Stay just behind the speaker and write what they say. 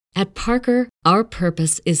At Parker, our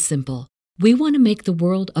purpose is simple. We want to make the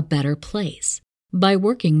world a better place by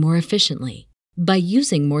working more efficiently, by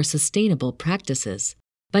using more sustainable practices,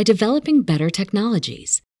 by developing better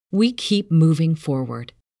technologies. We keep moving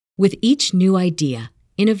forward. With each new idea,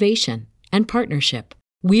 innovation, and partnership,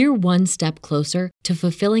 we're one step closer to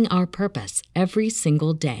fulfilling our purpose every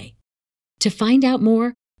single day. To find out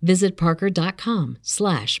more, visit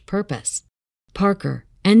parker.com/purpose. Parker,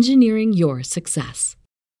 engineering your success.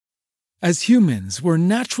 As humans, we're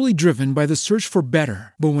naturally driven by the search for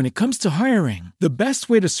better. But when it comes to hiring, the best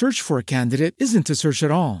way to search for a candidate isn't to search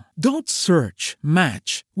at all. Don't search,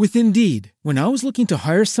 match with Indeed. When I was looking to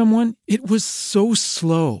hire someone, it was so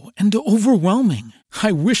slow and overwhelming.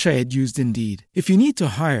 I wish I had used Indeed. If you need to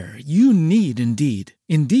hire, you need Indeed.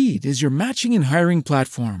 Indeed is your matching and hiring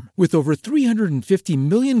platform with over 350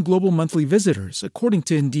 million global monthly visitors, according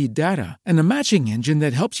to Indeed data, and a matching engine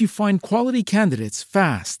that helps you find quality candidates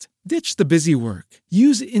fast. Ditch the busy work.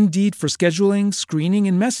 Use Indeed for scheduling, screening,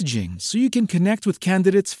 and messaging so you can connect with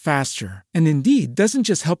candidates faster. And Indeed doesn't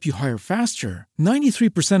just help you hire faster.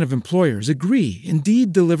 93% of employers agree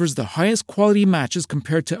Indeed delivers the highest quality matches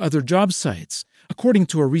compared to other job sites, according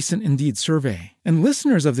to a recent Indeed survey. And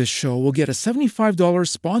listeners of this show will get a $75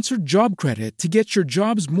 sponsored job credit to get your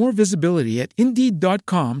jobs more visibility at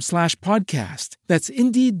Indeed.com/podcast. That's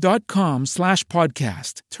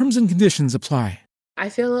Indeed.com/podcast. Terms and conditions apply. I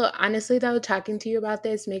feel, honestly, though, talking to you about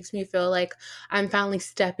this makes me feel like I'm finally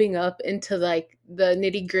stepping up into like the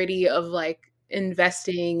nitty gritty of like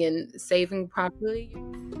investing and saving properly.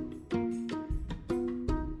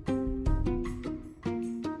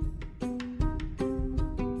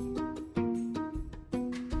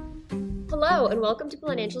 Hello, and welcome to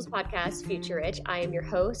Financials Podcast, Future Rich. I am your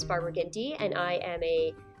host, Barbara Ginty, and I am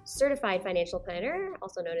a certified financial planner,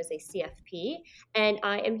 also known as a CFP. And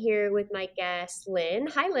I am here with my guest, Lynn.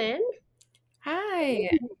 Hi, Lynn. Hi.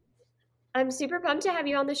 I'm super pumped to have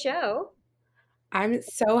you on the show. I'm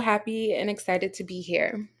so happy and excited to be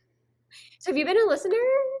here. So have you been a listener?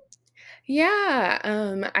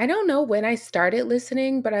 Yeah. I don't know when I started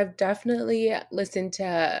listening, but I've definitely listened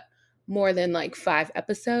to more than like 5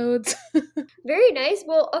 episodes. Very nice.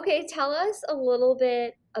 Well, okay, tell us a little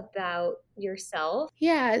bit about yourself.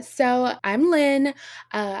 Yeah, so I'm Lynn.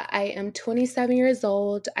 I am 27 years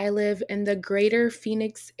old. I live in the greater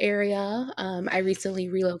Phoenix area. I recently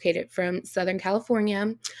relocated from Southern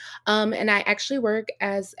California. And I actually work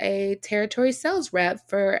as a territory sales rep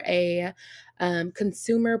for a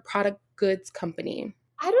consumer product goods company.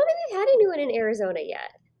 I don't think we've had anyone in Arizona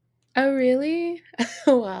yet. Oh, really?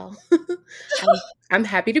 Well, I'm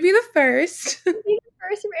happy to be the first. You're the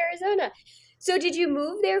first from Arizona. So did you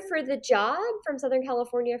move there for the job, from Southern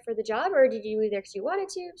California for the job, or did you move there because you wanted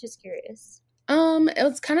to? Just curious. It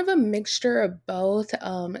was kind of a mixture of both,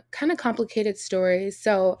 kind of complicated stories.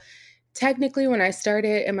 So technically, when I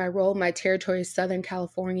started in my role, my territory is Southern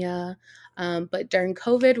California. But during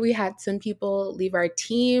COVID, we had some people leave our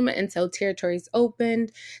team, and so territories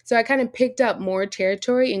opened. So I kind of picked up more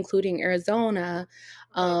territory, including Arizona.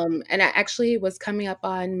 And I actually was coming up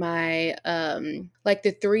on my, like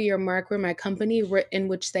the 3-year mark where my company, in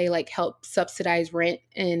which they like help subsidize rent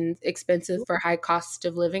and expenses for high cost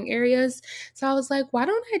of living areas. So I was like, why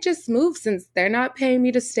don't I just move since they're not paying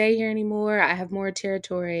me to stay here anymore? I have more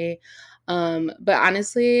territory. But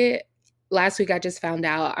honestly, last week I just found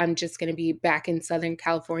out I'm just going to be back in Southern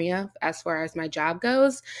California as far as my job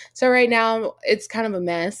goes. So right now it's kind of a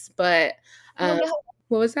mess, but what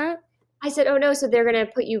was that? I said, oh no, so they're going to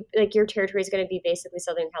put you, like your territory is going to be basically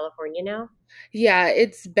Southern California now? Yeah,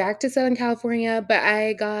 it's back to Southern California, but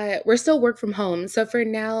we're still work from home. So for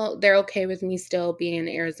now, they're okay with me still being in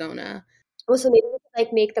Arizona. Well, so maybe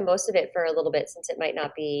like make the most of it for a little bit since it might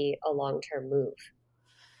not be a long-term move.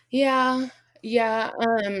 Yeah.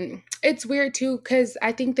 It's weird too, because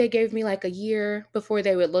I think they gave me like a year before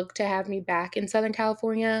they would look to have me back in Southern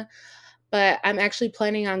California. But I'm actually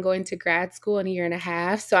planning on going to grad school in a year and a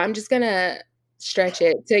half. So I'm just going to stretch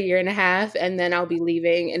it to a year and a half, and then I'll be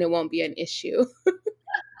leaving and it won't be an issue.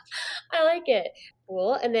 I like it.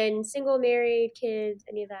 Cool. And then single, married, kids,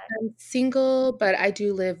 any of that? I'm single, but I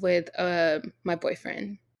do live with my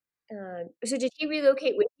boyfriend. So did he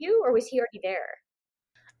relocate with you, or was he already there?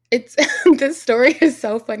 It's this story is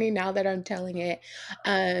so funny now that I'm telling it.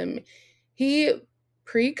 He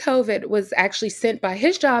pre-COVID was actually sent by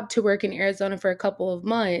his job to work in Arizona for a couple of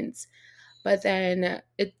months, but then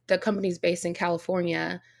the company's based in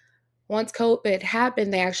California. once COVID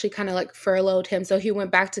happened, they actually kind of like furloughed him. So he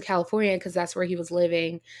went back to California because that's where he was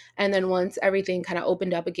living. And then once everything kind of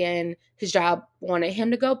opened up again, his job wanted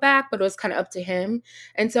him to go back, but it was kind of up to him.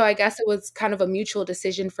 And so I guess it was kind of a mutual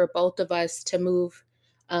decision for both of us to move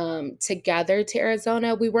together to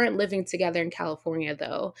Arizona. We weren't living together in California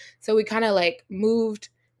though. So we kind of like moved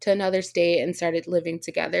to another state and started living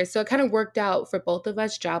together. So it kind of worked out for both of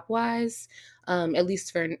us job wise, at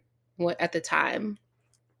least for what at the time.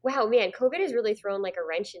 Wow, man, COVID has really thrown like a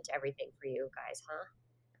wrench into everything for you guys, huh?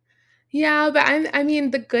 Yeah, but I mean,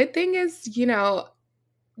 the good thing is,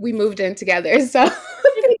 we moved in together, so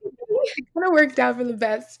it kind of worked out for the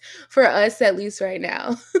best for us, at least right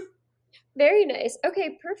now. Very nice.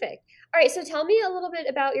 Okay, perfect. All right, so tell me a little bit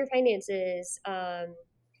about your finances.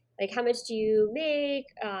 Like how much do you make?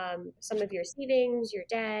 Some of your savings, your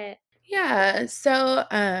debt. Yeah, so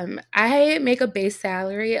I make a base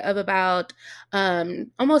salary of about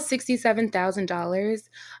almost $67,000.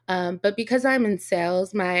 But because I'm in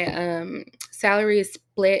sales, my salary is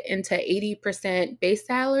split into 80% base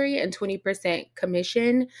salary and 20%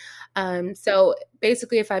 commission. So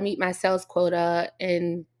basically, if I meet my sales quota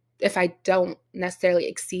and if I don't necessarily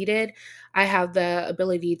exceed it, I have the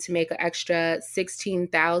ability to make an extra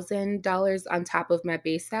 $16,000 on top of my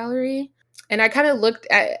base salary. And I kind of looked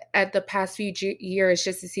at the past few years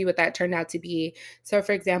just to see what that turned out to be. So,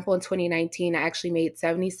 for example, in 2019, I actually made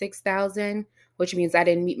 76,000, which means I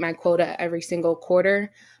didn't meet my quota every single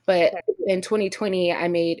quarter. But in 2020, I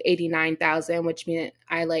made 89,000, which meant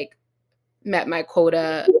I like met my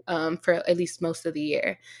quota for at least most of the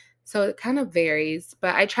year. So it kind of varies,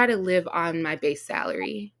 but I try to live on my base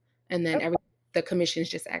salary, and then the commission is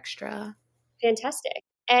just extra. Fantastic.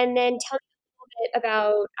 And then tell me a little bit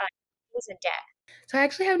about and debt. So I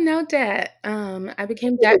actually have no debt. I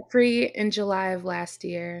became debt free in July of last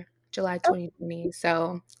year, July 2020.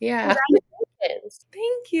 So yeah. Congratulations.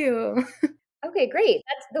 Thank you. Okay, great.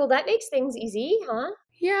 That makes things easy, huh?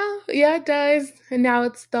 Yeah, it does. And now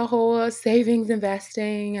it's the whole savings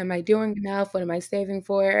investing. Am I doing enough? What am I saving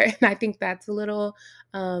for? And I think that's a little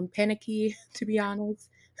panicky, to be honest.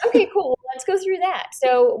 Okay, cool. Well, let's go through that.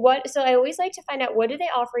 So I always like to find out, what do they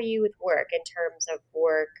offer you with work in terms of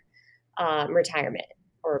work, retirement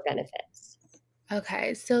or benefits?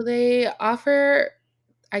 Okay, so they offer,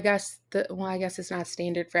 I guess it's not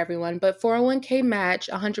standard for everyone, but 401k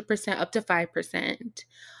match 100% up to 5%.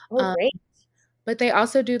 Oh, great. But they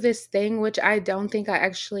also do this thing, which I don't think I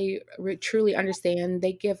actually truly understand.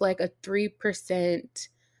 They give like a 3%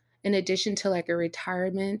 in addition to like a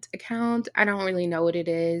retirement account. I don't really know what it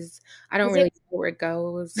is. I don't really know where it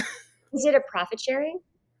goes. Is it a profit sharing?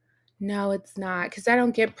 No, it's not, because I don't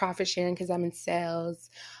get profit sharing because I'm in sales.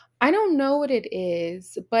 I don't know what it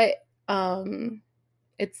is, but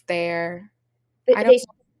it's there. But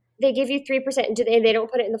they give you 3%, and they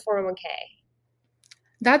don't put it in the 401k?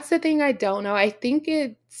 That's the thing I don't know. I think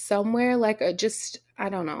it's somewhere like I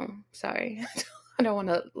don't know. Sorry. I don't want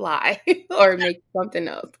to lie or make something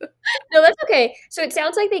up. No, that's okay. So it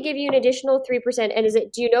sounds like they give you an additional 3%. And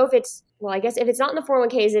do you know if I guess if it's not in the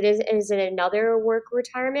 401k, is it another work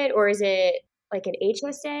retirement, or is it like an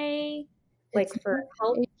HSA? Like for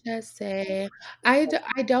health? HSA. I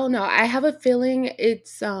don't know. I have a feeling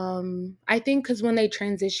it's I think because when they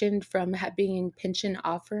transitioned from being pension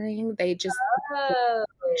offering, they just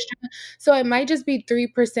so it might just be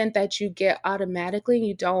 3% that you get automatically.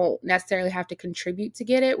 You don't necessarily have to contribute to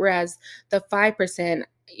get it, whereas the 5%,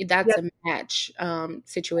 that's a match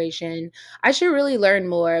situation. I should really learn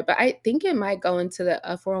more, but I think it might go into the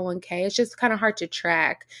 401k. It's just kind of hard to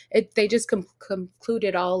track. They just conclude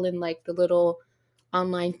it all in like the little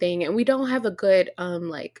online thing, and we don't have a good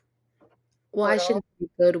I shouldn't say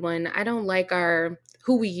good one. I don't like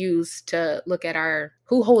who we use to look at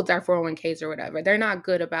who holds our 401ks or whatever. They're not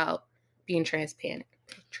good about being transparent.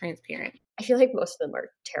 I feel like most of them are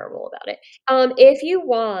terrible about it. If you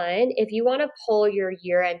want to pull your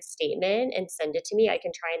year-end statement and send it to me, I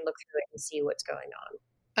can try and look through it and see what's going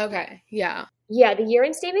on. Okay. Yeah. Yeah, the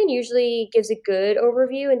year-end statement usually gives a good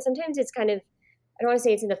overview, and sometimes it's kind of, I don't want to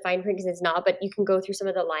say it's in the fine print because it's not, but you can go through some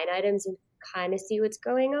of the line items and kind of see what's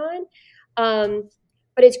going on.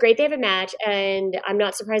 But it's great they have a match, and I'm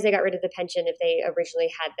not surprised they got rid of the pension if they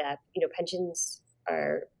originally had that. Pensions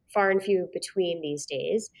are far and few between these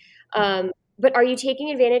days. But are you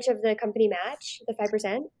taking advantage of the company match, the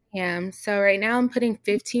 5%? Yeah. So right now I'm putting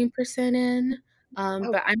 15% in,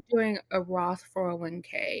 but I'm doing a Roth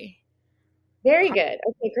 401k. Very good.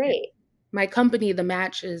 Okay, great. My company, the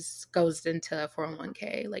match goes into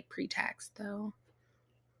 401k, like pre-tax though.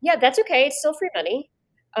 Yeah, that's okay. It's still free money.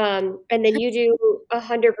 And then you do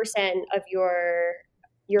 100% of your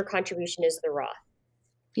your contribution is the Roth.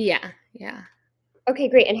 Yeah. Okay,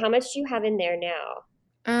 great. And how much do you have in there now?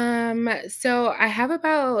 So I have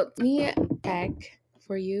about, let me check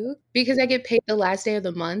for you because I get paid the last day of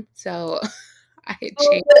the month. So I changed.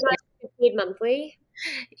 You get paid monthly?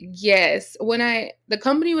 Yes. The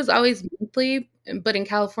company was always monthly, but in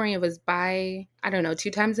California it was I don't know, 2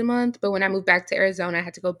 times a month. But when I moved back to Arizona, I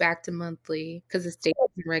had to go back to monthly because the state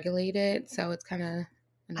doesn't regulate it. So it's kind of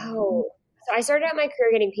annoying. Oh, so I started out my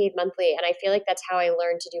career getting paid monthly, and I feel like that's how I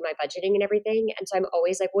learned to do my budgeting and everything. And so I'm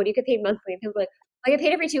always like, "What do you get paid monthly?" And people are like, "I get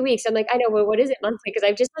paid every 2 weeks." I'm like, "I know, but what is it monthly?" Because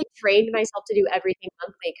I've just like trained myself to do everything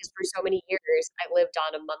monthly. Because for so many years, I lived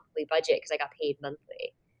on a monthly budget because I got paid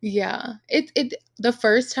monthly. Yeah. It the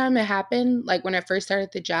first time it happened, like when I first started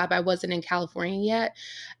the job, I wasn't in California yet,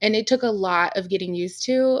 and it took a lot of getting used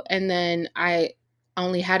to, and then I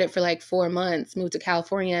only had it for like 4 months, moved to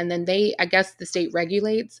California, and then I guess the state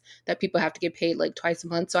regulates that people have to get paid like twice a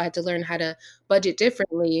month, so I had to learn how to budget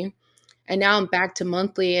differently. And now I'm back to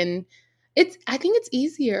monthly, and I think it's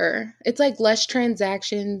easier. It's like less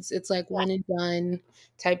transactions, it's like Yeah. one and done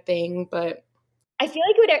type thing, but I feel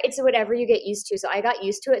like it's whatever you get used to. So I got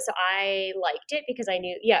used to it. So I liked it because I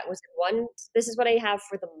knew, yeah, it was this is what I have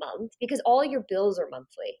for the month because all your bills are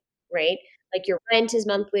monthly, right? Like your rent is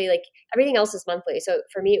monthly, like everything else is monthly. So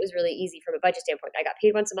for me, it was really easy from a budget standpoint. I got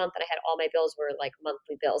paid once a month and I had all my bills were like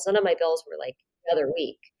monthly bills. None of my bills were like the other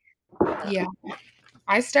week. yeah.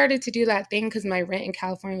 I started to do that thing because my rent in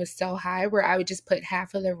California was so high where I would just put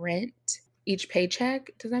half of the rent each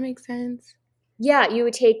paycheck. Does that make sense? Yeah, you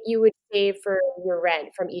would save for your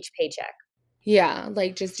rent from each paycheck. Yeah,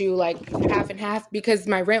 like just do like half and half because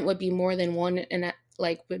my rent would be more than one and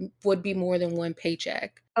like would be more than one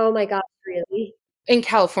paycheck. Oh my gosh, really? In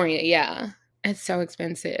California, yeah. It's so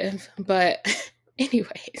expensive. But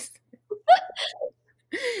anyways,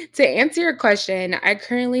 to answer your question, I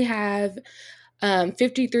currently have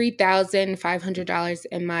 $53,500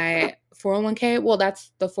 in my 401k. Well,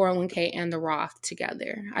 that's the 401k and the Roth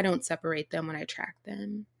together. I don't separate them when I track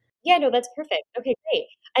them. Yeah, no, that's perfect. Okay, great.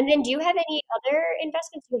 And then do you have any other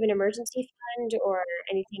investments? Do you have an emergency fund or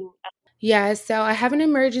anything else? Yeah, so I have an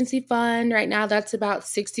emergency fund right now that's about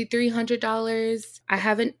 $6,300. I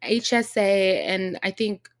have an HSA, and I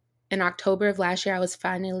think in October of last year I was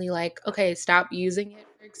finally like, okay, stop using it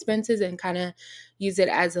for expenses and kind of use it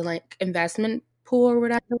as a like investment pool or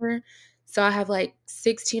whatever. So I have like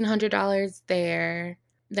 $1,600 there.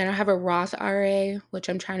 Then I have a Roth IRA, which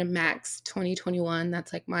I'm trying to max 2021.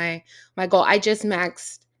 That's like my goal. I just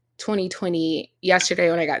maxed 2020 yesterday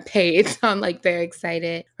when I got paid. So I'm like very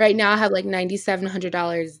excited. Right now I have like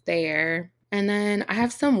 $9,700 there. And then I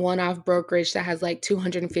have some one-off brokerage that has like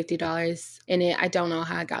 $250 in it. I don't know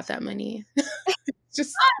how I got that money.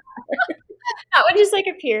 Just That one just like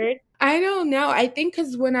appeared. I don't know. I think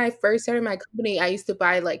because when I first started my company, I used to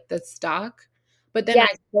buy like the stock, but then Yeah.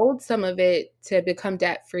 I sold some of it to become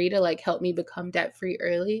debt free to like help me become debt free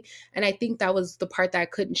early. And I think that was the part that I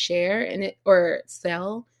couldn't share and it or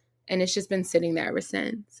sell. And it's just been sitting there ever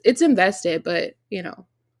since. It's invested, but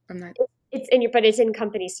I'm not. But it's in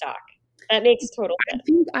company stock. That makes total I sense.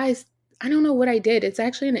 think I don't know what I did. It's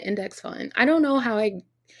actually an index fund. I don't know how I think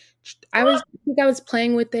I was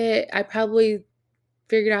playing with it. I probably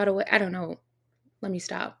figured out a way. I don't know. Let me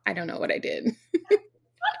stop. I don't know what I did.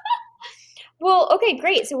 Well, okay,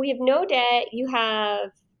 great. So we have no debt. You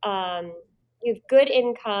have good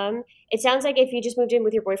income. It sounds like if you just moved in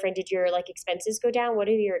with your boyfriend, did your like expenses go down? What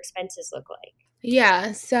do your expenses look like?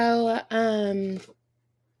 Yeah, so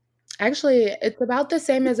actually it's about the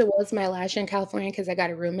same as it was my last year in California because I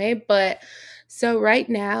got a roommate. But so right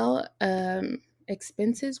now,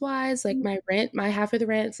 expenses wise, like my half of the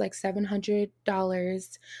rent is like $700.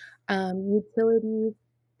 Utilities,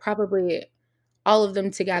 probably all of them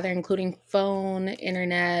together, including phone,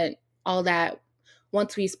 internet, all that.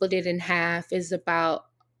 Once we split it in half, is about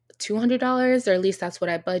 $200, or at least that's what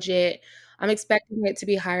I budget. I'm expecting it to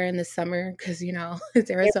be higher in the summer because it's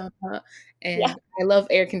Arizona and Yeah. I love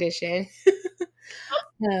air condition.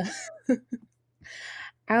 Uh,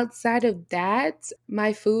 Outside of that,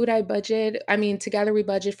 my food I budget, I mean, together we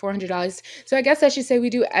budget $400. So I guess I should say we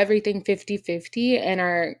do everything 50-50 and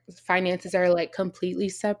our finances are like completely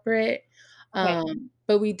separate. Okay.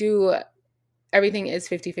 But we do everything is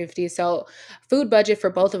 50-50. So food budget for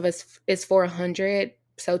both of us is $400.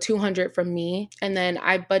 So $200 from me. And then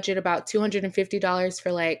I budget about $250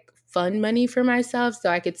 for like fun money for myself. So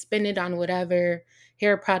I could spend it on whatever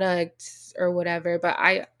hair products or whatever. But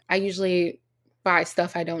I usually buy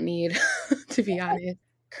stuff I don't need, to be honest.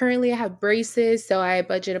 Currently I have braces. So I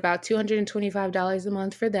budget about $225 a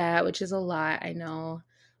month for that, which is a lot, I know.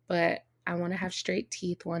 But I want to have straight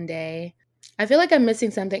teeth one day. I feel like I'm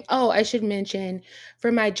missing something. Oh, I should mention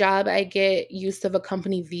for my job, I get use of a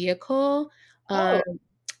company vehicle. Oh,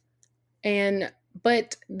 And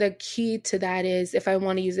but the key to that is if I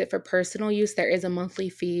want to use it for personal use, there is a monthly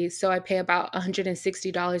fee. So I pay about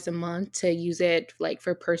 $160 a month to use it like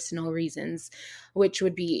for personal reasons, which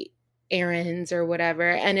would be errands or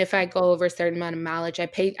whatever. And if I go over a certain amount of mileage, I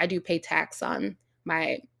do pay tax on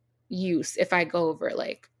my use if I go over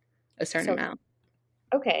like a certain so amount.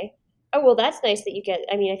 okay. Oh, well, that's nice that you get.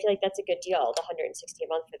 I mean, I feel like that's a good deal, the 160 a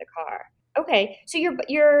month for the car. Okay, so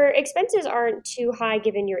your expenses aren't too high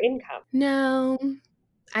given your income. No,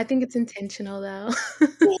 I think it's intentional though.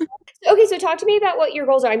 Okay, so talk to me about what your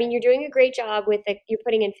goals are. I mean, you're doing a great job with you're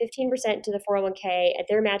putting in 15% to the 401k, and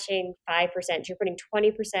they're matching 5%. You're putting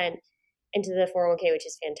 20% into the 401k, which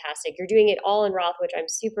is fantastic. You're doing it all in Roth, which I'm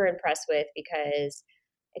super impressed with because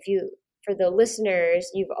if you, for the listeners,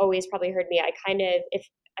 you've always probably heard me. If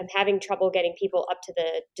I'm having trouble getting people up to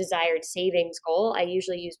the desired savings goal, I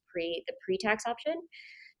usually use the pre-tax option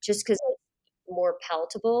just because it's more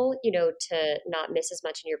palatable, to not miss as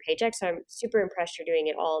much in your paycheck. So I'm super impressed you're doing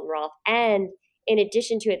it all in Roth. And in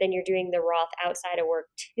addition to it, then you're doing the Roth outside of work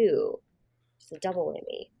too. It's a double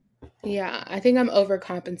whammy. Yeah, I think I'm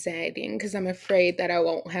overcompensating because I'm afraid that I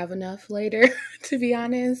won't have enough later, to be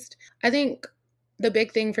honest. I think the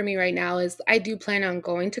big thing for me right now is I do plan on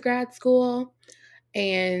going to grad school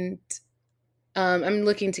and I'm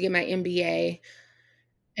looking to get my MBA.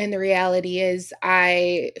 And the reality is,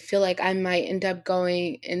 I feel like I might end up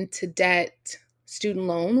going into debt student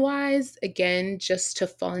loan wise again just to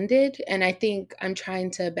fund it. And I think I'm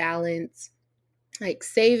trying to balance like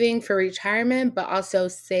saving for retirement, but also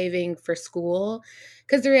saving for school.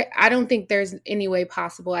 Because I don't think there's any way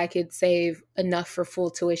possible I could save enough for full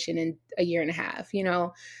tuition in a year and a half,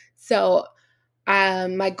 So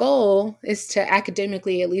my goal is to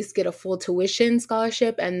academically at least get a full tuition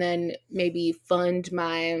scholarship and then maybe fund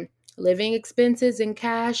my living expenses in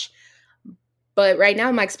cash. But right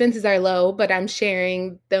now my expenses are low, but I'm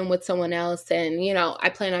sharing them with someone else. And, I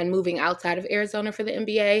plan on moving outside of Arizona for the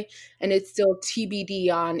MBA, and it's still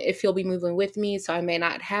TBD on if he'll be moving with me. So I may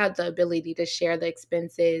not have the ability to share the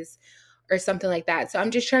expenses or something like that. So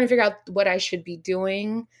I'm just trying to figure out what I should be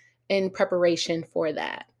doing in preparation for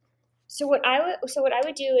that. So what I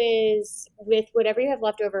would do is with whatever you have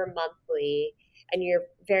left over monthly, and you're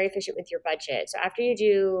very efficient with your budget. So after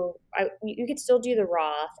you could still do the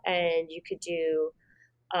Roth, and you could do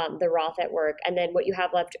the Roth at work, and then what you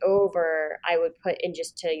have left over, I would put in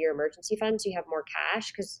just to your emergency fund, so you have more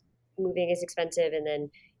cash because moving is expensive, and then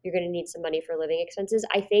you're going to need some money for living expenses.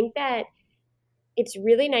 I think that it's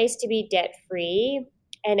really nice to be debt free,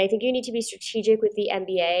 and I think you need to be strategic with the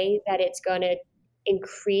MBA that it's going to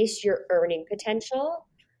increase your earning potential.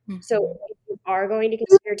 Mm-hmm. So if you are going to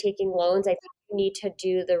consider taking loans, I think you need to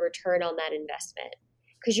do the return on that investment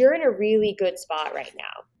because you're in a really good spot right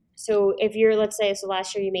now. So if you're, let's say, so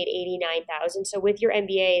last year you made 89,000. So with your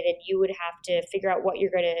MBA, then you would have to figure out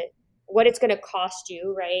what it's going to cost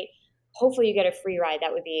you, right? Hopefully you get a free ride.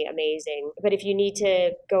 That would be amazing. But if you need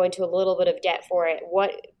to go into a little bit of debt for it,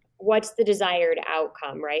 what's the desired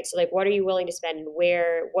outcome, right? So like, what are you willing to spend, and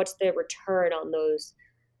what's the return on those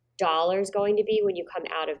dollars going to be when you come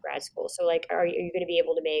out of grad school? So like, are you going to be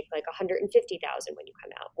able to make like 150,000 when you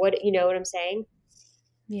come out? What, you know what I'm saying?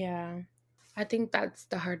 Yeah, I think that's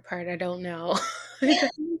the hard part. I don't know.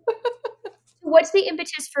 What's the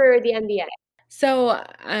impetus for the MBA? So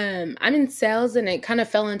I'm in sales, and it kind of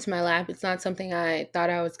fell into my lap. It's not something I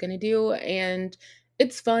thought I was going to do, and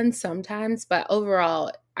it's fun sometimes, but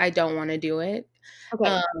overall, I don't want to do it.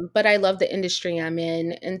 Okay. But I love the industry I'm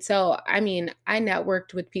in. And so, I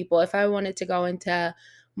networked with people. If I wanted to go into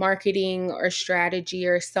marketing or strategy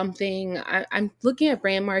or something, I'm looking at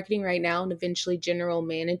brand marketing right now and eventually general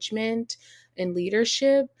management and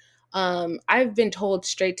leadership. I've been told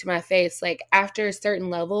straight to my face, like after a certain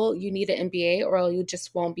level, you need an MBA or you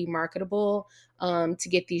just won't be marketable to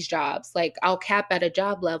get these jobs. Like I'll cap at a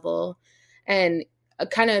job level. And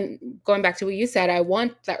kind of going back to what you said, I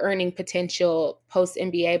want the earning potential post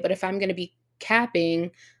MBA, but if I'm going to be capping,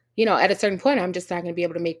 at a certain point, I'm just not going to be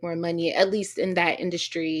able to make more money, at least in that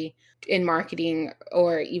industry, in marketing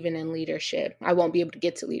or even in leadership. I won't be able to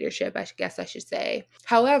get to leadership, I guess I should say.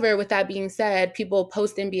 However, with that being said, people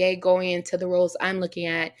post MBA going into the roles I'm looking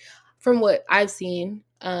at, from what I've seen,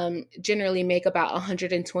 generally make about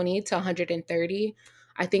 120 to 130.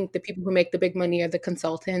 I think the people who make the big money are the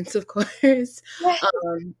consultants, of course. Yeah.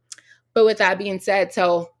 But with that being said,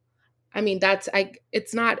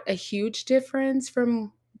 it's not a huge difference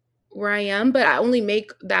from where I am, but I only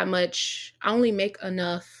make that much. I only make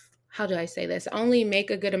enough how do I say this? I only make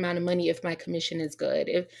a good amount of money if my commission is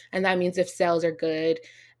good. And that means if sales are good,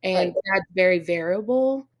 and Right. that's very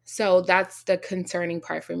variable. So that's the concerning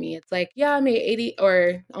part for me. It's like, yeah, I made 80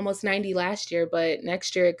 or almost 90 last year, but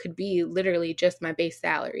next year it could be literally just my base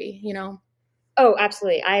salary, you know? Oh,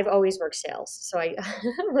 absolutely. I've always worked sales, so I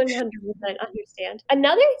 100% understand.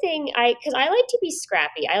 Another thing, because I like to be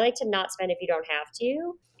scrappy. I like to not spend if you don't have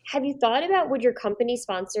to. Have you thought about, would your company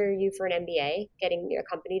sponsor you for an MBA, getting your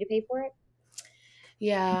company to pay for it?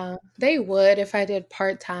 Yeah, they would if I did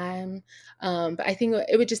part-time. But I think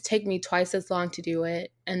it would just take me twice as long to do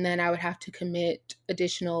it. And then I would have to commit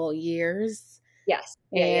additional years. Yes.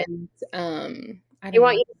 Yeah, yeah. And I They don't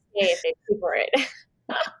want know. you to stay if they pay for it.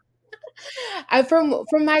 From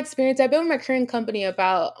my experience, I've been with my current company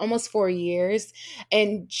about almost 4 years,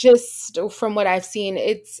 and just from what I've seen,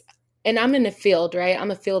 and I'm in the field, right? I'm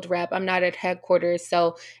a field rep. I'm not at headquarters,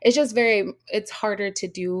 so it's just it's harder to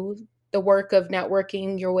do the work of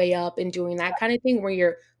networking your way up and doing that kind of thing where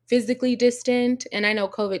you're physically distant. And I know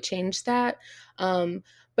COVID changed that,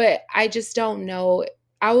 but I just don't know.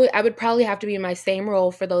 I would probably have to be in my same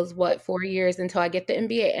role for those 4 years until I get the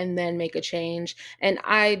MBA and then make a change. And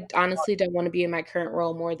I honestly don't want to be in my current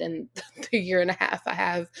role more than the year and a half I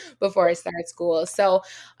have before I start school. So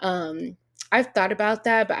I've thought about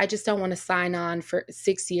that, but I just don't want to sign on for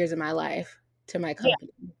 6 years of my life to my Yeah,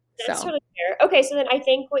 company. that's So totally fair. Okay, so then I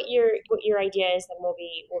think what your idea is then will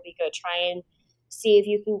be good. Try and see if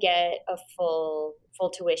you can get a full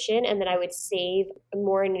tuition, and then I would save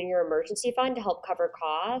more in your emergency fund to help cover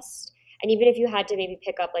costs. And even if you had to maybe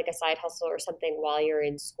pick up like a side hustle or something while you're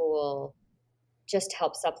in school, just to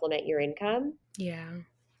help supplement your income. yeah.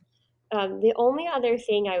 The only other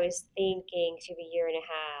thing I was thinking through the year and a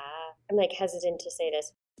half, I'm like hesitant to say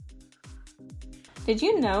this. Did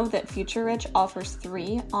you know that Future Rich offers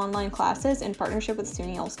 3 online classes in partnership with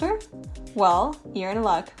SUNY Ulster? Well, you're in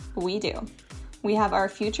luck. We do. We have our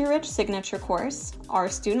Future Rich Signature course, our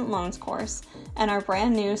Student Loans course, and our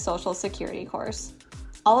brand new Social Security course.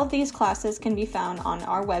 All of these classes can be found on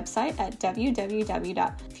our website at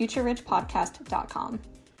www.futurerichpodcast.com.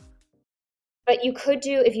 But you could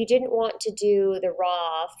do, if you didn't want to do the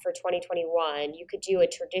Roth for 2021, you could do a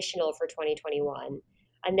traditional for 2021,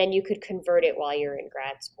 and then you could convert it while you're in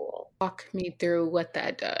grad school. Walk me through what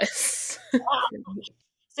that does.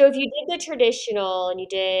 So if you did the traditional and you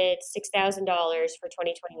did $6,000 for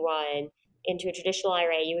 2021 into a traditional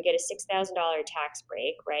IRA, you would get a $6,000 tax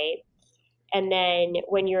break, right? And then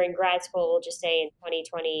when you're in grad school, we'll just say in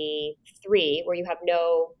 2023, where you have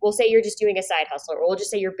we'll say you're just doing a side hustle, or we'll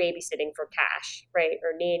just say you're babysitting for cash, right?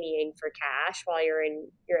 Or nannying for cash while you're in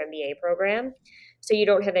your MBA program. So you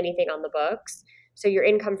don't have anything on the books. So your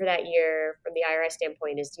income for that year from the IRS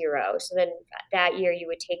standpoint is 0. So then that year you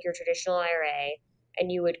would take your traditional IRA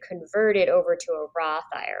and you would convert it over to a Roth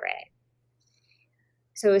IRA.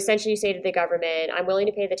 So essentially you say to the government, I'm willing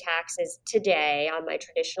to pay the taxes today on my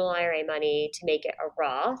traditional IRA money to make it a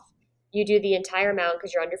Roth. You do the entire amount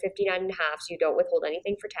because you're under 59 and a half, so you don't withhold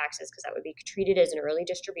anything for taxes because that would be treated as an early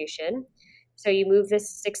distribution. So you move this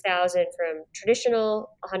 6,000 from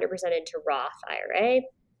traditional 100% into Roth IRA.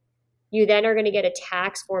 You then are going to get a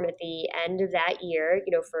tax form at the end of that year,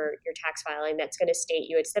 for your tax filing that's going to state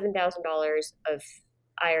you had $7,000 of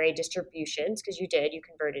IRA distributions because you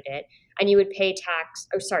converted it, and you would pay tax,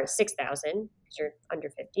 6,000 because you're under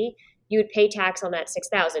 50. You would pay tax on that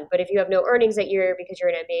 6,000. But if you have no earnings that year because you're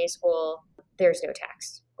in MBA school, there's no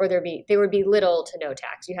tax, or there would be little to no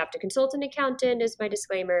tax. You have to consult an accountant, is my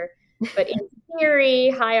disclaimer. But in theory,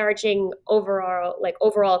 high arching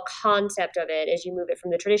overall concept of it is you move it from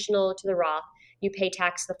the traditional to the Roth. You pay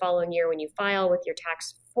tax the following year when you file with your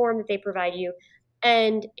tax form that they provide you.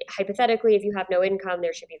 And hypothetically, if you have no income,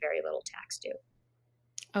 there should be very little tax due.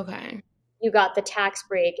 Okay. You got the tax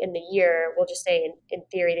break in the year. We'll just say in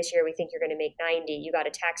theory this year we think you're going to make 90. You got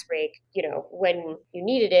a tax break, when you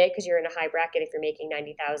needed it because you're in a high bracket if you're making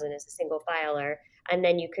 90,000 as a single filer, and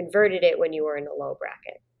then you converted it when you were in a low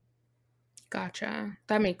bracket. Gotcha.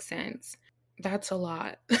 That makes sense. That's a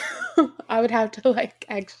lot. I would have to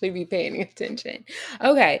actually be paying attention.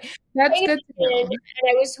 Okay. That's good to know. And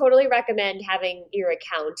I would totally recommend having your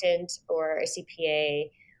accountant or a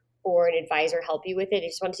CPA or an advisor help you with it. I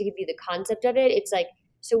just wanted to give you the concept of it. It's like,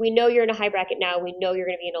 so we know you're in a high bracket now. We know you're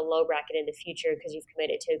going to be in a low bracket in the future because you've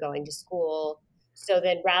committed to going to school. So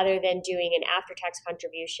then rather than doing an after-tax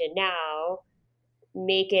contribution now,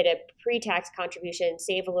 make it a pre-tax contribution,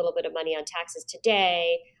 save a little bit of money on taxes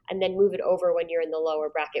today, and then move it over when you're in the lower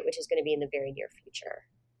bracket, which is going to be in the very near future.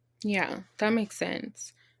 Yeah, that makes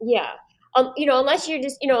sense. Yeah. Unless you're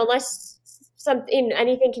just, unless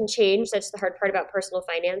anything can change. That's the hard part about personal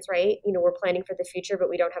finance, right? We're planning for the future, but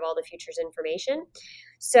we don't have all the future's information.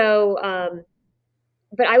 So,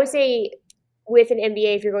 but I would say with an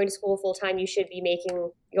MBA, if you're going to school full time,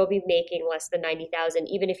 you'll be making less than 90,000,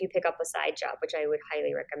 even if you pick up a side job, which I would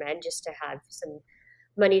highly recommend just to have some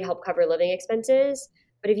money to help cover living expenses.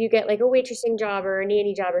 But if you get like a waitressing job or a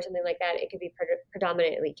nanny job or something like that, it could be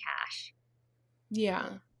predominantly cash. Yeah.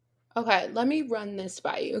 Okay, let me run this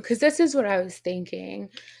by you because this is what I was thinking.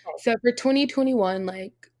 Okay. So for 2021,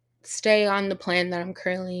 like stay on the plan that I'm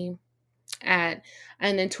currently at.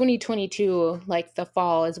 And in 2022, like the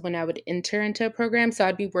fall is when I would enter into a program. So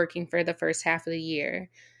I'd be working for the first half of the year.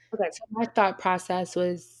 Okay. So my thought process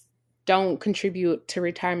was don't contribute to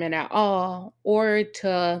retirement at all or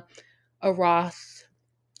to a Roth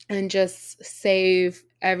and just save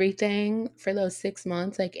everything for those 6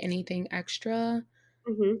 months, like anything extra.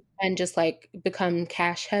 Mm-hmm. And just like become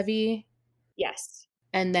cash heavy. Yes.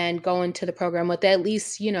 And then go into the program with at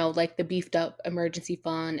least, like the beefed up emergency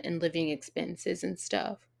fund and living expenses and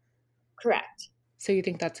stuff. Correct. So you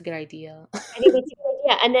think that's a good idea? I think that's a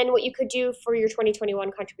good idea. And then what you could do for your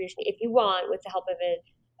 2021 contribution, if you want, with the help of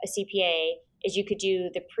a CPA, is you could do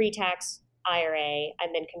the pre-tax IRA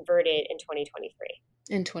and then convert it in 2023.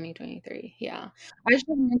 In 2023, yeah. I should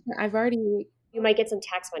mention, you might get some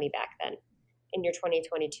tax money back then in your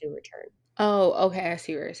 2022 return. Oh, okay. I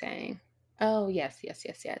see what you're saying. Oh, yes.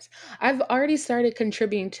 I've already started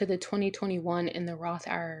contributing to the 2021 in the Roth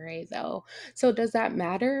IRA, though. So does that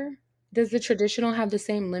matter? Does the traditional have the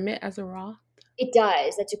same limit as a Roth? It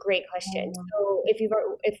does. That's a great question. So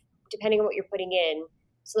if depending on what you're putting in,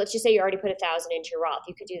 so let's just say you already put 1,000 into your Roth,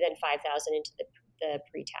 you could do then 5,000 into the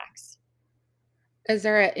pre-tax. Is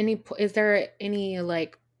there any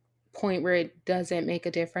like point where it doesn't make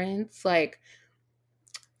a difference? Like,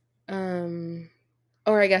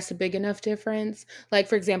 or I guess a big enough difference. Like,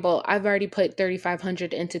 for example, I've already put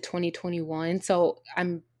 3,500 into 2021. So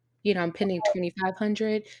I'm pinning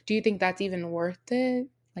 2,500. Do you think that's even worth it?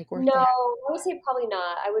 Like worth No, I would say probably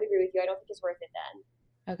not. I would agree with you. I don't think it's worth it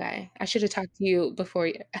then. Okay. I should have talked to you before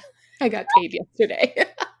I got paid yesterday.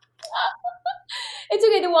 It's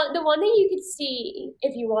okay. The one that you could see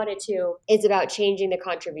if you wanted to is about changing the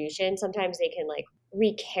contribution. Sometimes they can like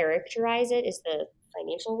recharacterize it is the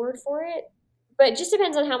financial word for it. But it just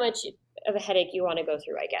depends on how much of a headache you want to go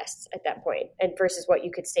through, I guess, at that point, and versus what you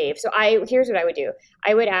could save. So here's what I would do.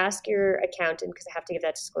 I would ask your accountant, because I have to give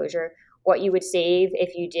that disclosure, what you would save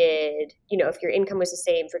if you did, if your income was the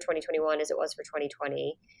same for 2021 as it was for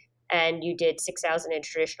 2020, and you did 6,000 in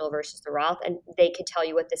traditional versus the Roth, and they could tell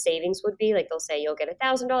you what the savings would be. Like they'll say you'll get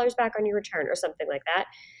 $1,000 back on your return or something like that.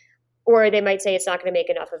 Or they might say it's not going to make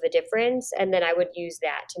enough of a difference, and then I would use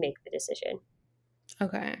that to make the decision.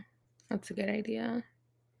 Okay. That's a good idea.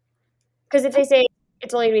 Because if they say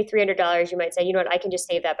it's only going to be $300, you might say, you know what, I can just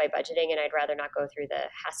save that by budgeting and I'd rather not go through the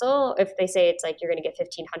hassle. If they say it's like you're going to get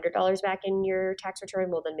 $1,500 back in your tax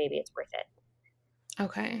return, well, then maybe it's worth it.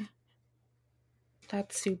 Okay.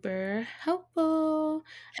 That's super helpful.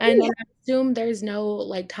 And I assume there's no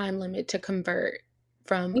like time limit to convert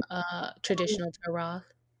from traditional to Roth.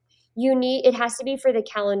 It has to be for the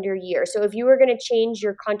calendar year. So if you were going to change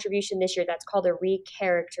your contribution this year, that's called a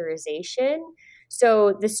recharacterization.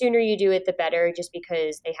 So the sooner you do it, the better, just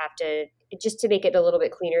because they have to, just to make it a little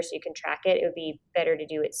bit cleaner so you can track it, it would be better to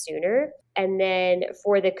do it sooner. And then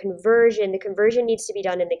for the conversion needs to be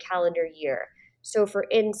done in the calendar year. So for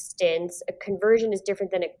instance, a conversion is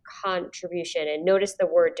different than a contribution. And notice the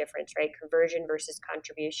word difference, right? Conversion versus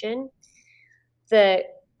contribution. The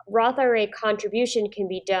Roth IRA contribution can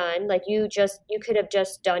be done, like you could have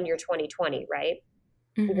just done your 2020, right?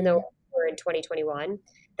 Mm-hmm. Even though we're in 2021.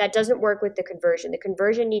 That doesn't work with the conversion. The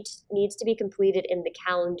conversion needs to be completed in the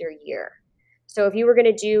calendar year. So if you were going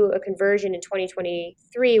to do a conversion in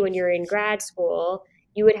 2023 when you're in grad school,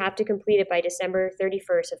 you would have to complete it by December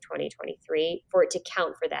 31st of 2023 for it to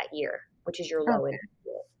count for that year, which is your low end.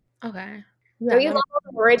 Okay. Yeah, so you love all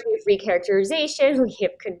the words. We have recharacterization, we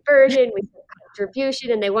have conversion, we have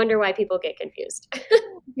contribution, and they wonder why people get confused.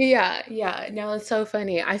 Yeah. No, it's so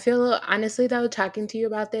funny. I feel honestly though, talking to you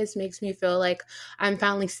about this makes me feel like I'm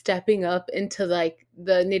finally stepping up into like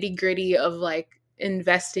the nitty gritty of like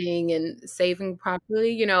investing and saving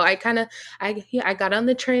properly. I got on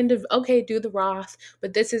the trend of, okay, do the Roth,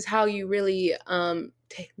 but this is how you really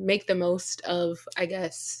make the most of, I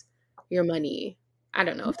guess, your money. I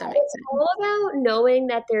don't know if that makes sense. It's all about knowing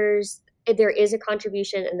that there is a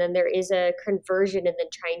contribution and then there is a conversion and then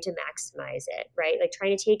trying to maximize it, right? Like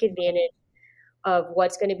trying to take advantage of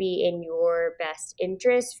what's going to be in your best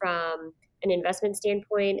interest from an investment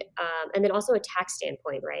standpoint, and then also a tax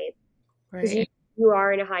standpoint, right? Because Right. you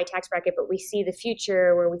are in a high tax bracket, but we see the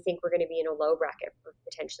future where we think we're going to be in a low bracket for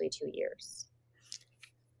potentially 2 years.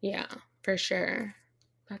 Yeah, for sure.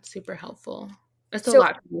 That's super helpful. That's a So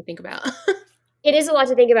lot for me to think about. it is a lot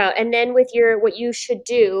to think about. And then with what you should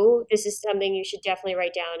do, this is something you should definitely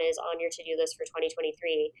write down is on your to-do list for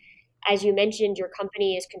 2023. As you mentioned, your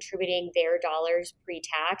company is contributing their dollars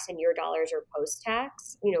pre-tax and your dollars are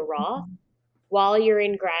post-tax, Roth. While you're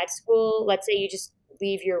in grad school, let's say you just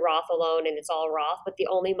leave your Roth alone and it's all Roth, but the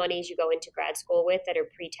only monies you go into grad school with that are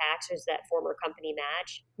pre-tax is that former company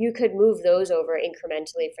match. You could move those over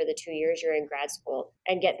incrementally for the 2 years you're in grad school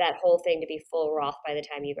and get that whole thing to be full Roth by the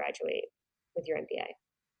time you graduate with your MBA.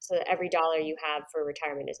 So that every dollar you have for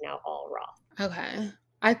retirement is now all Roth. Okay.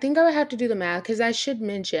 I think I would have to do the math because I should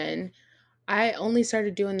mention I only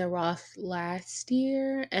started doing the Roth last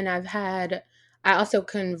year, and I also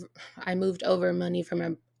I moved over money from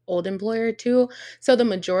an old employer too. So the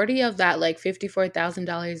majority of that, like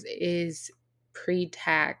 $54,000, is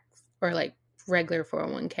pre-tax or like regular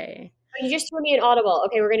 401k. You just threw me an audible.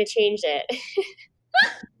 Okay, we're going to change it.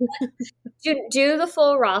 do the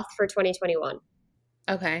full Roth for 2021.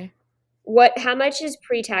 Okay. How much is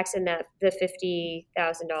pre-tax in that, the $50,000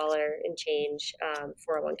 and change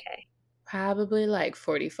 401k? Probably like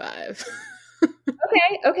 45.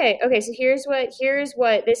 Okay. So here's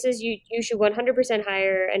what this is. You should 100%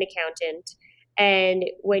 hire an accountant, and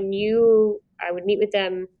I would meet with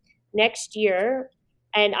them next year,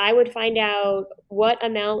 and I would find out what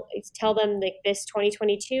amount. Tell them like this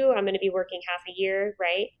 2022, I'm going to be working half a year,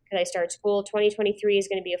 right? Because I start school. 2023 is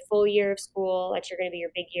going to be a full year of school. That's going to be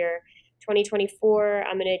your big year. 2024,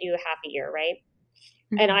 I'm going to do a half a year, right?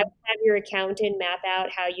 And I would have your accountant map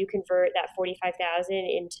out how you convert that 45,000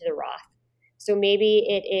 into the Roth. So maybe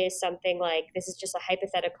it is something like, this is just a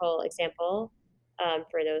hypothetical example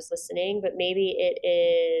for those listening, but maybe it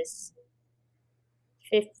is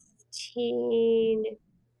 15,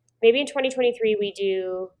 maybe in 2023 we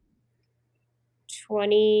do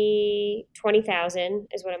 20,000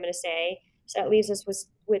 is what I'm going to say. So that leaves us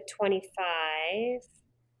with 25.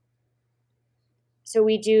 So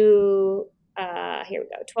we do, here we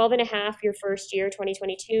go, 12 and a half your first year,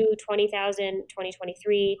 2022, 20,000,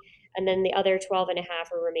 2023, and then the other 12 and a half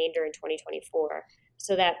or remainder in 2024.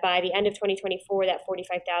 So that by the end of 2024, that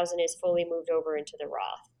 45,000 is fully moved over into the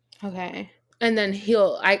Roth. Okay. And then he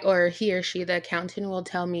or she, the accountant, will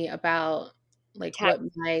tell me about like what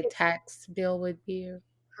my tax bill would be.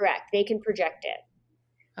 Correct. They can project it.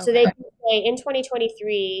 Okay. So they can say in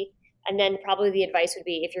 2023, and then probably the advice would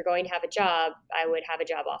be if you're going to have a job, I would have a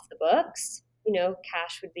job off the books.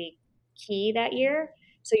 Cash would be key that year.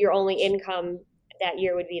 So your only income that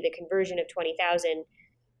year would be the conversion of 20,000.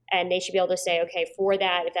 And they should be able to say, okay, for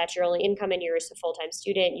that, if that's your only income and you're a full-time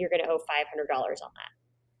student, you're going to owe $500 on that.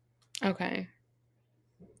 Okay.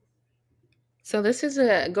 So this is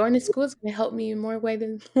going to school is going to help me in more way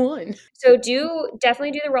than one. So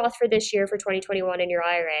definitely do the Roth for this year for 2021 in your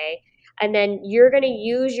IRA. And then you're going to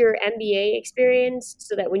use your MBA experience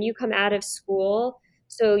so that when you come out of school,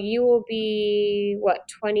 so you will be,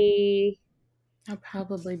 20? I'll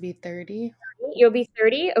probably be 30. You'll be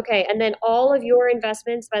 30? Okay. And then all of your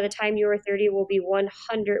investments by the time you are 30 will be 100%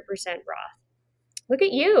 Roth. Look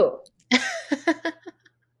at you.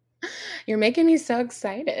 You're making me so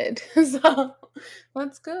excited. So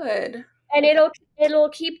that's good. And it'll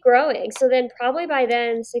keep growing. So then probably by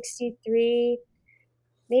then 63,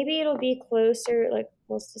 maybe it'll be closer, like,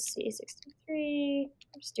 let's just see, 63.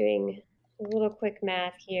 I'm just doing a little quick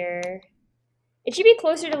math here. It should be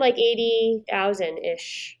closer to like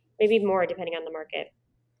 80,000-ish, maybe more depending on the market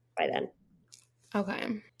by then.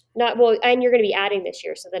 Okay. And you're going to be adding this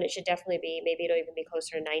year, so then it should definitely be, maybe it'll even be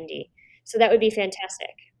closer to 90. So that would be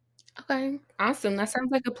fantastic. Okay. Awesome. That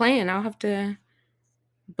sounds like a plan. I'll have to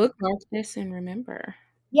bookmark this and remember.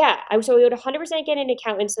 Yeah. So we would 100% get an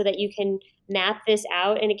accountant so that you can map this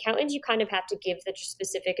out. And accountants, you kind of have to give the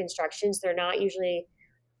specific instructions. They're not usually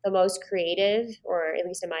the most creative, or at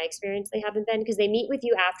least in my experience, they haven't been, because they meet with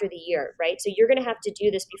you after the year, right? So you're going to have to do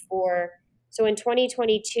this before. So in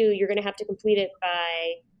 2022, you're going to have to complete it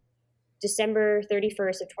by December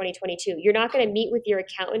 31st of 2022. You're not going to meet with your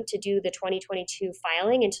accountant to do the 2022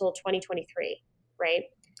 filing until 2023, right?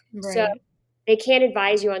 So they can't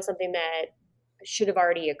advise you on something that should have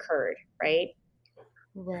already occurred, right?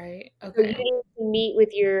 Right. Okay. So you need to meet with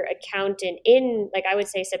your accountant in, like, I would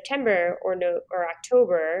say September or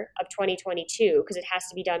October of 2022, because it has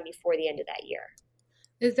to be done before the end of that year.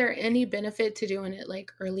 Is there any benefit to doing it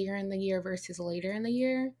like earlier in the year versus later in the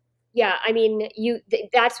year? Yeah, I mean,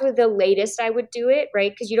 that's with the latest I would do it, right?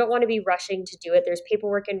 Because you don't want to be rushing to do it. There's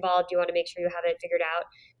paperwork involved. You want to make sure you have it figured out.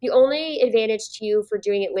 The only advantage to you for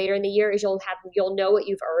doing it later in the year is you'll know what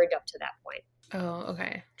you've earned up to that point. Oh,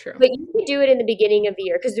 okay. True. But you can do it in the beginning of the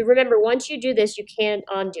year, because remember, once you do this, you can't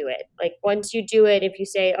undo it. Like once you do it, if you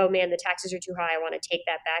say, oh man, the taxes are too high, I want to take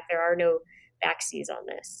that back, there are no backseas on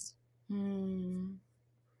this.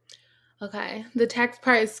 Okay. The tax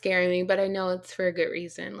part is scaring me, but I know it's for a good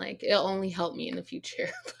reason. Like it'll only help me in the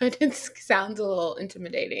future, but it sounds a little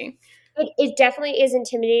intimidating. It definitely is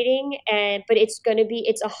intimidating, but it's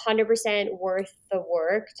 100% worth the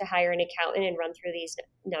work to hire an accountant and run through these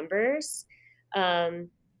numbers.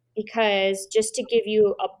 Because just to give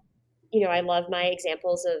you I love my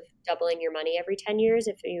examples of doubling your money every 10 years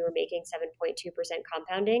if you were making 7.2%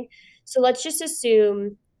 compounding. So let's just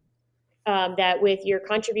assume that with your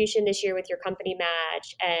contribution this year with your company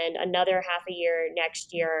match and another half a year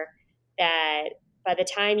next year, that by the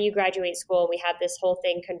time you graduate school and we have this whole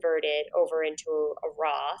thing converted over into a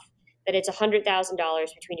Roth, that it's $100,000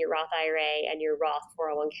 between your Roth IRA and your Roth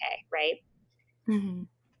 401k, right? Mm-hmm.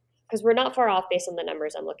 Because we're not far off based on the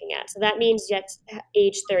numbers I'm looking at. So that means at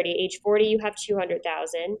age 30, age 40, you have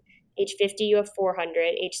 200,000. Age 50, you have 400.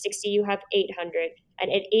 Age 60, you have 800. And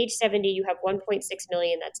at age 70, you have 1.6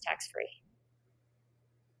 million that's tax-free.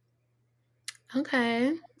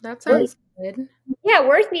 Okay. That sounds good. Yeah,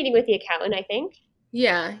 worth meeting with the accountant, I think.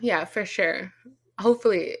 Yeah, for sure.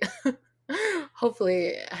 Hopefully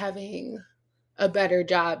having a better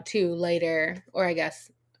job too later, or I guess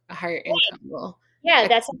a higher income will. Yeah,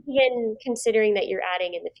 that's even considering that you're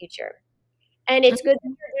adding in the future. And it's good that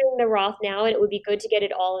you're doing the Roth now, and it would be good to get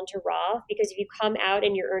it all into Roth, because if you come out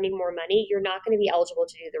and you're earning more money, you're not going to be eligible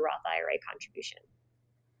to do the Roth IRA contribution.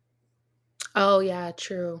 Oh, yeah,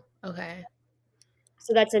 true. Okay.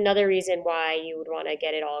 So that's another reason why you would want to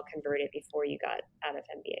get it all converted before you got out of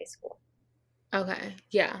MBA school. Okay.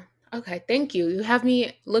 Yeah. Okay. Thank you. You have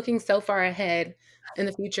me looking so far ahead in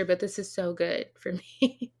the future, but this is so good for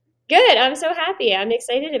me. Good. I'm so happy. I'm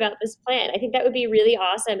excited about this plan. I think that would be really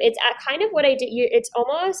awesome. It's kind of what I did. It's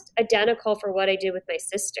almost identical for what I did with my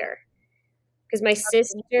sister, because my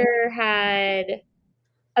sister had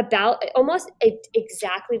about almost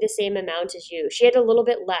exactly the same amount as you. She had a little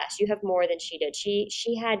bit less. You have more than she did.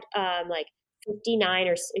 She had like 59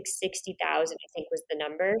 or 60,000, I think was the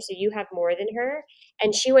number. So you have more than her.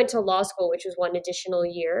 And she went to law school, which was one additional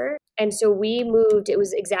year. And so we moved, it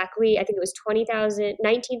was exactly, I think it was 20,000,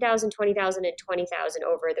 19,000, 20,000, and 20,000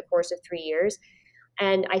 over the course of 3 years.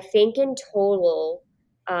 And I think in total,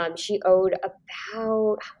 she owed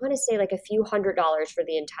about, I want to say like a few $100s for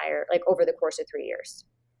the entire, like over the course of 3 years.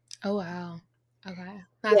 Oh, wow. Okay.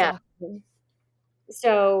 That's awesome.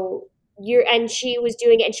 So she was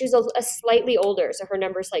doing it, and she was a slightly older, so her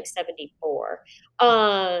number's like 74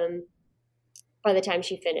 by the time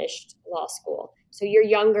she finished law school. So you're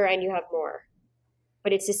younger and you have more,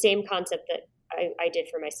 but it's the same concept that I did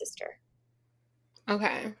for my sister.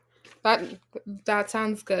 Okay. That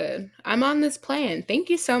sounds good. I'm on this plan. Thank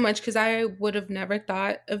you so much, because I would have never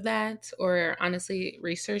thought of that or honestly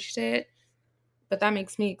researched it, but that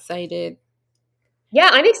makes me excited. Yeah,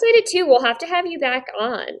 I'm excited too. We'll have to have you back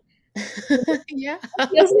on. Yeah. It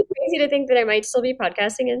feels crazy to think that I might still be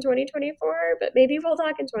podcasting in 2024, but maybe we'll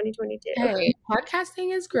talk in 2022. Hey,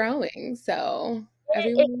 podcasting is growing, so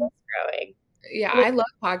everyone is growing. Yeah, I love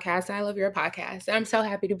podcasts, and I love your podcast. And I'm so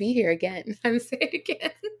happy to be here again. I'm say it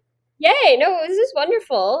again. Yay! No, this is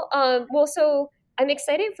wonderful. Well, so I'm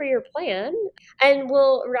excited for your plan, and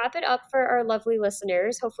we'll wrap it up for our lovely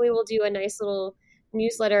listeners. Hopefully, we'll do a nice little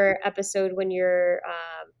newsletter episode when your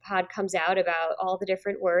pod comes out about all the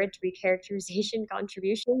different words: recharacterization,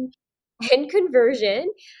 contribution, and conversion.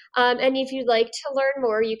 And if you'd like to learn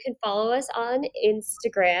more, you can follow us on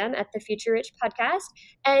Instagram at the Future Rich Podcast.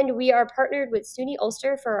 And we are partnered with SUNY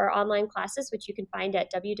Ulster for our online classes, which you can find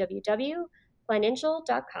at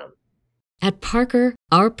www.financial.com. At Parker,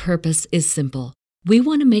 our purpose is simple. We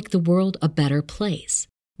want to make the world a better place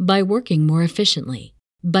by working more efficiently,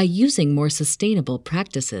 by using more sustainable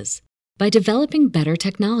practices, by developing better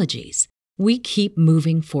technologies. We keep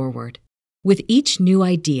moving forward. With each new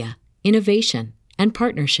idea, innovation, and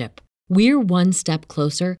partnership, we're one step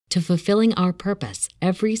closer to fulfilling our purpose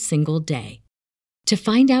every single day. To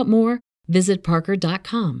find out more, visit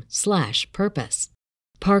parker.com/purpose.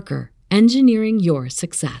 Parker, engineering your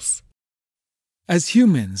success. As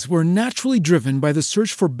humans, we're naturally driven by the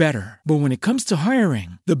search for better. But when it comes to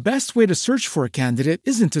hiring, the best way to search for a candidate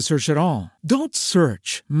isn't to search at all. Don't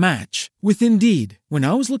search, match with Indeed. When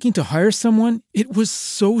I was looking to hire someone, it was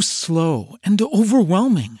so slow and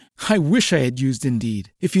overwhelming. I wish I had used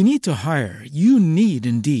Indeed. If you need to hire, you need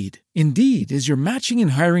Indeed. Indeed is your matching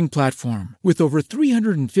and hiring platform with over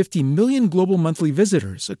 350 million global monthly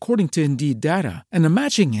visitors, according to Indeed data, and a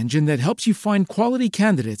matching engine that helps you find quality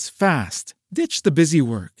candidates fast. Ditch the busy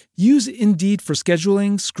work. Use Indeed for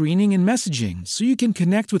scheduling, screening, and messaging so you can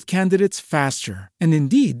connect with candidates faster. And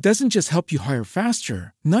Indeed doesn't just help you hire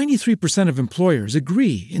faster. 93% of employers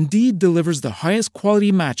agree Indeed delivers the highest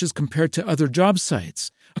quality matches compared to other job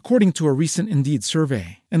sites, according to a recent Indeed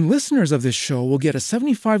survey. And listeners of this show will get a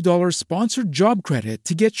 $75 sponsored job credit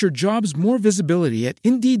to get your jobs more visibility at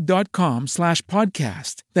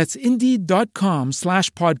Indeed.com/podcast. That's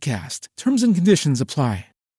Indeed.com/podcast. Terms and conditions apply.